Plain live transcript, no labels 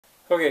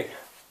Okay,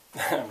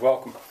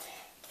 welcome to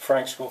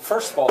Frank School.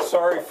 First of all,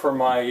 sorry for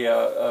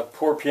my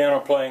poor piano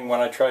playing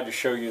when I tried to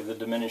show you the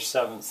diminished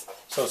seventh.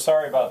 So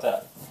sorry about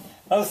that.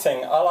 Another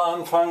thing,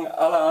 aller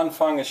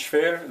Anfang ist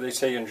schwer. They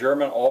say in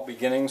German, all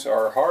beginnings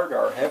are hard,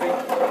 are heavy.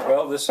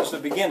 Well, this is the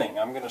beginning.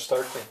 I'm going to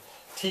start to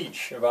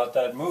teach about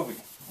that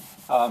movie.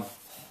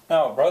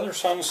 Now, Brother,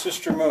 Sun,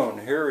 Sister, Moon.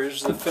 Here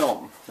is the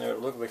film.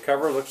 Look, the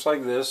cover looks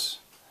like this.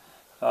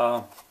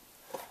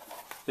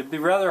 It'd be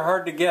rather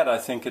hard to get, I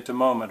think, at the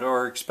moment,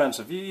 or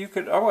expensive. You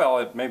could, oh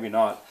well, maybe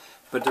not.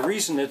 But the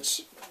reason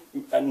it's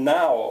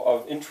now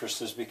of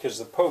interest is because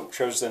the Pope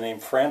chose the name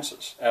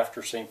Francis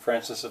after St.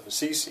 Francis of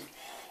Assisi.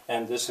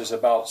 And this is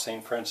about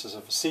St. Francis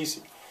of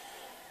Assisi.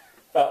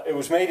 It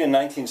was made in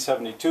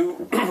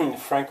 1972.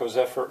 Franco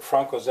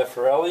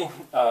Zeffirelli,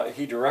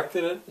 he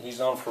directed it. He's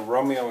known for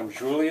Romeo and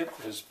Juliet,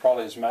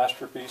 probably his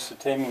masterpiece, The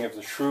Taming of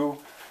the Shrew,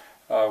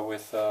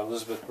 with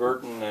Elizabeth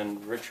Burton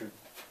and Richard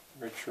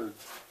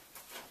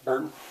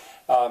Burton.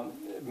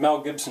 Mel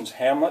Gibson's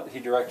Hamlet,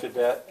 he directed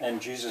that,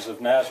 and Jesus of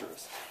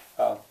Nazareth.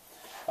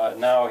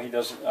 Now he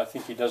does, I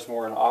think he does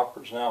more in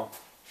operas now.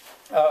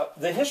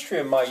 The history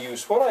of my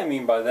use, what I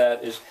mean by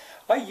that is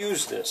I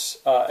used this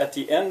at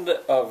the end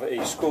of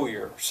a school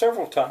year,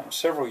 several times,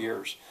 several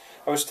years.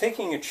 I was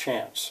taking a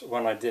chance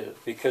when I did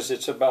it because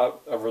it's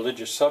about a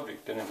religious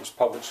subject and it was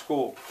public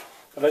school.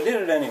 But I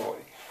did it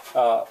anyway.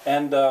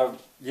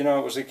 You know,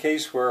 it was a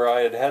case where I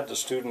had had the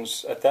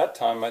students at that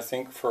time, I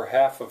think, for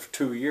half of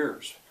 2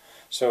 years.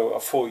 So a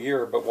full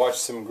year, but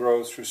watched them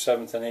grow through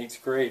 7th and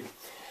 8th grade.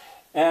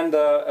 And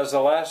as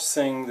the last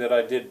thing that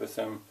I did with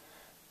them,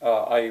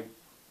 I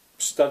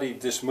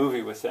studied this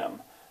movie with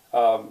them.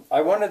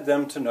 I wanted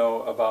them to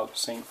know about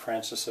St.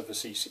 Francis of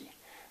Assisi.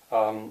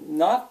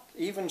 Not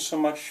even so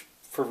much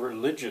for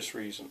religious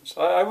reasons.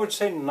 I would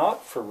say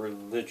not for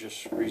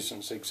religious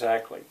reasons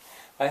exactly.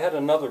 I had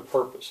another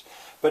purpose.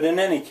 But in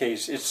any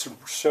case, it's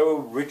so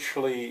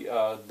richly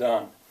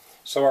done,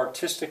 so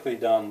artistically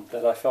done,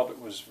 that I felt it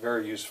was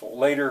very useful.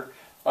 Later,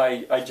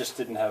 I just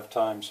didn't have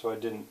time, so I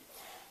didn't.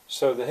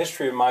 So the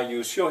history of my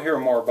use, you'll hear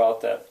more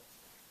about that.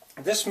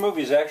 This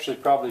movie is actually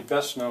probably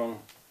best known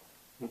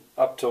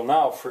up till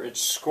now for its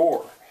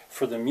score,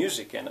 for the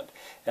music in it.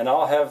 And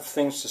I'll have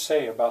things to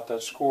say about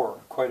that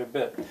score quite a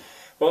bit.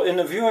 Well, in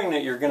the viewing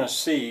that you're going to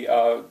see,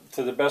 to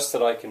the best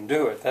that I can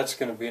do it, that's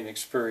going to be an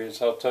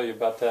experience. I'll tell you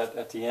about that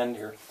at the end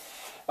here.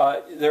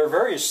 There are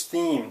various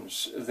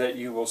themes that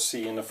you will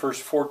see in the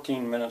first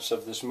 14 minutes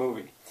of this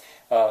movie.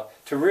 To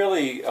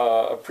really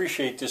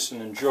appreciate this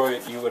and enjoy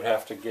it, you would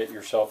have to get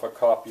yourself a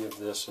copy of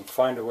this and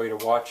find a way to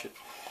watch it.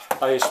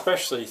 I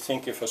especially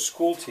think if a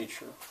school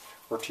teacher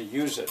were to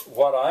use it,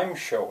 what I'm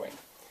showing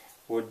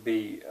would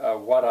be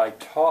what I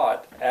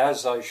taught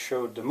as I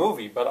showed the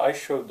movie, but I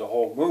showed the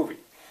whole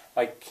movie.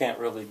 I can't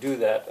really do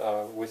that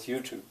with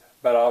YouTube,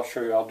 but I'll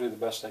show you, I'll do the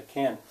best I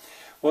can.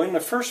 Well, in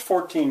the first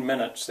 14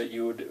 minutes that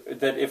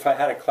if I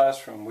had a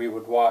classroom we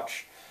would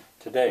watch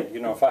today, you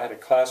know, if I had a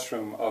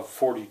classroom of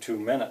 42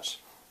 minutes,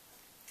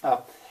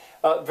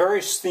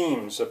 various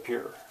themes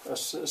appear.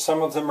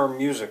 Some of them are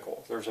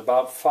musical. There's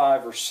about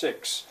 5 or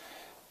 6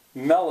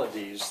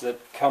 melodies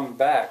that come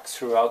back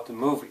throughout the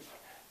movie.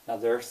 Now,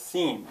 there are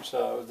themes.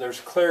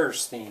 There's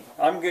Claire's theme.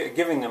 I'm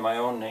giving them my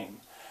own name.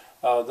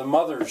 The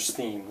mother's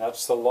theme,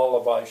 that's the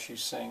lullaby she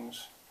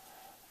sings,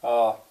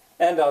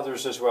 and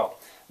others as well.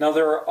 Now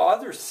there are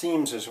other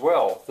themes as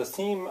well. The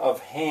theme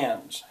of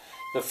hands.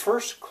 The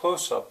first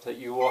close-up that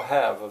you will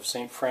have of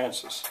St.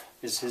 Francis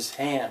is his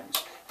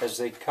hands as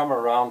they come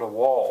around a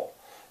wall.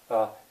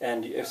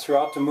 And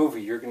throughout the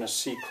movie you're going to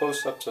see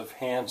close-ups of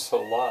hands a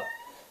lot.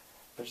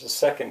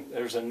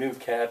 There's a new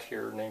cat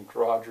here named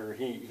Roger.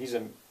 He's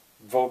a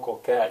vocal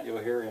cat, you'll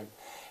hear him.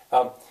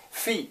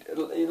 Feet.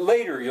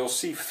 Later you'll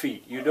see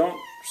feet. You don't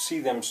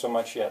see them so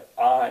much yet.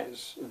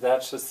 Eyes.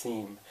 That's a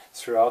theme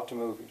throughout the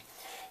movie.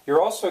 You're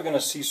also going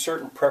to see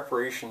certain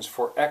preparations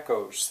for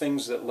echoes,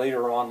 things that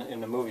later on in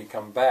the movie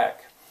come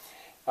back.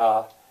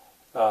 That's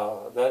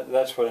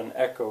what an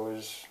echo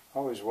is. I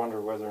always wonder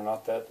whether or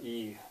not that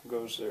E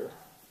goes there.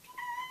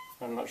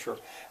 I'm not sure.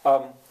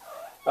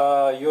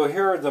 You'll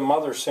hear the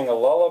mother sing a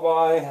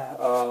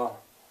lullaby.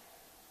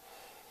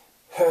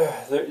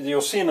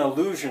 You'll see an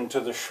allusion to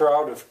the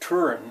Shroud of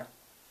Turin.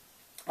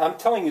 I'm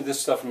telling you this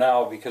stuff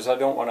now because I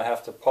don't want to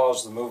have to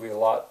pause the movie a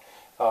lot.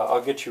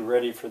 I'll get you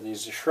ready for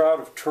these. The Shroud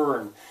of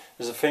Turin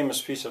is a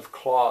famous piece of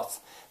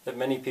cloth that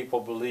many people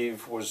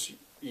believe was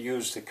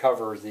used to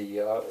cover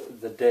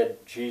the dead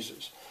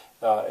Jesus.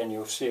 And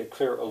you'll see a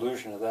clear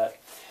allusion to that.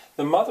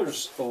 The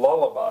mother's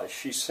lullaby,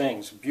 she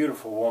sings, a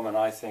beautiful woman,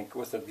 I think,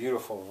 with a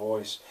beautiful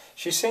voice.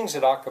 She sings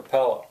it a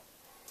cappella.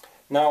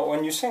 Now,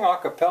 when you sing a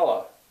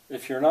cappella,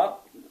 if you're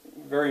not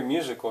very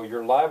musical,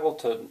 you're liable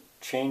to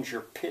change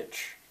your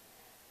pitch.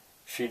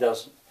 She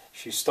doesn't.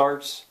 She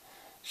starts,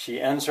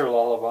 she ends her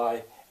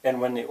lullaby, and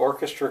when the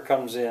orchestra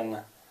comes in,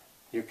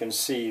 you can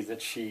see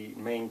that she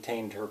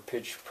maintained her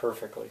pitch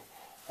perfectly.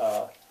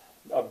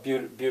 I'm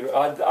going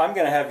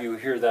to have you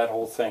hear that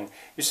whole thing.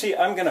 You see,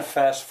 I'm going to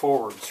fast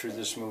forward through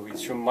this movie,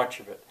 through much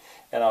of it.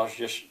 and I'll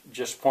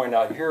just point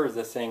out here are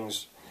the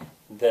things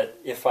that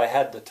if I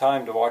had the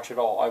time to watch it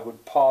all, I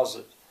would pause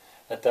it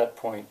at that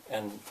point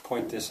and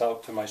point this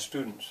out to my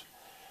students.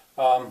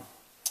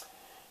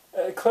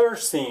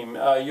 Claire's theme,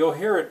 you'll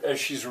hear it as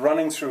she's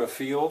running through a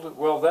field.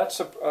 Well, that's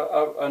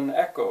an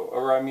echo,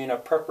 or I mean a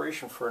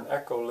preparation for an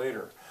echo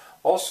later.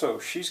 Also,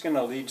 she's going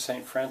to lead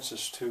St.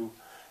 Francis to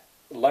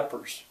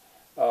lepers,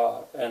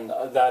 and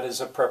that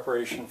is a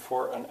preparation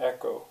for an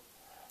echo.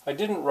 I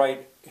didn't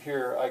write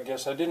here, I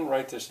guess I didn't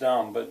write this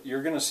down, but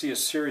you're going to see a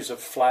series of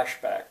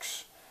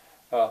flashbacks.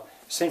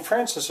 St.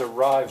 Francis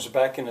arrives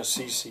back in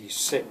Assisi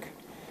sick.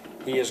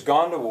 He has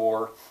gone to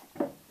war,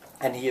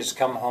 and he has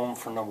come home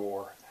from the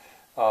war.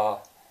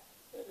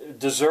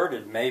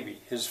 Deserted, maybe.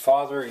 His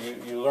father,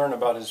 you learn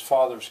about his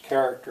father's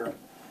character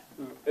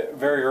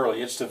very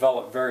early. It's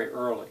developed very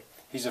early.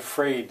 He's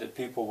afraid that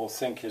people will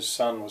think his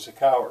son was a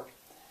coward.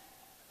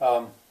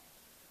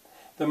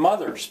 The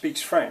mother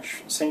speaks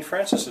French. St.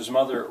 Francis's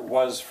mother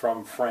was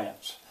from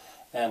France.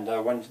 And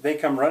when they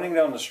come running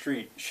down the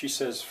street, she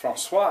says,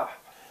 François.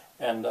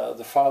 And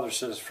the father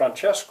says,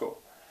 Francesco.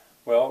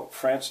 Well,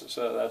 Francis,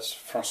 that's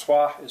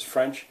François is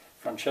French,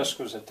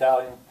 Francesco is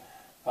Italian.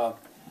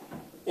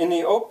 In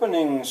the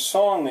opening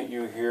song that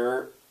you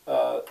hear,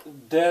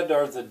 dead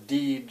are the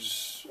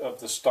deeds of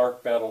the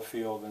stark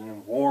battlefield,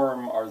 and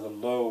warm are the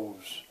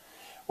loaves.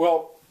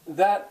 Well,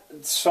 that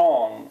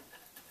song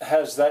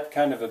has that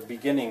kind of a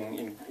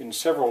beginning in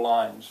several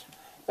lines.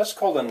 That's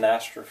called a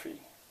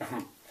anastrophe.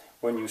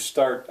 When you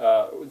start,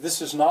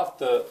 this is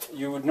not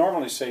you would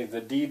normally say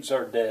the deeds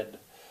are dead,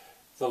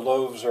 the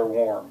loaves are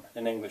warm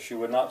in English. You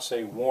would not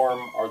say warm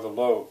are the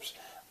loaves.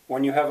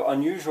 When you have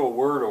unusual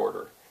word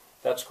order,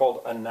 that's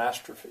called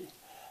anastrophe,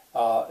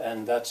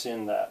 and that's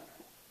in that.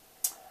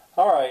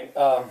 All right,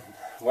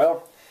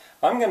 well,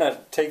 I'm going to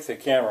take the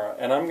camera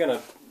and I'm going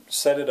to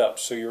set it up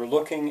so you're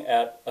looking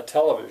at a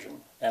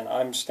television, and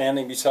I'm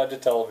standing beside the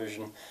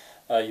television.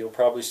 You'll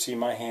probably see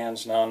my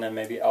hands now and then.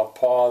 Maybe I'll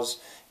pause,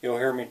 you'll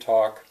hear me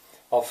talk,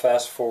 I'll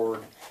fast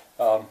forward,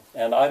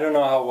 and I don't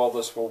know how well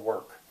this will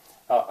work.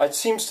 It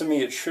seems to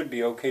me it should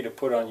be okay to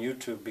put on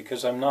YouTube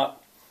because I'm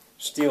not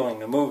stealing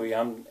the movie,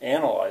 I'm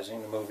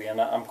analyzing the movie and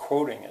I'm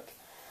quoting it.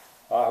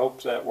 I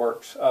hope that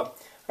works. All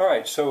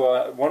right,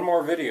 so one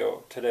more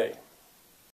video today.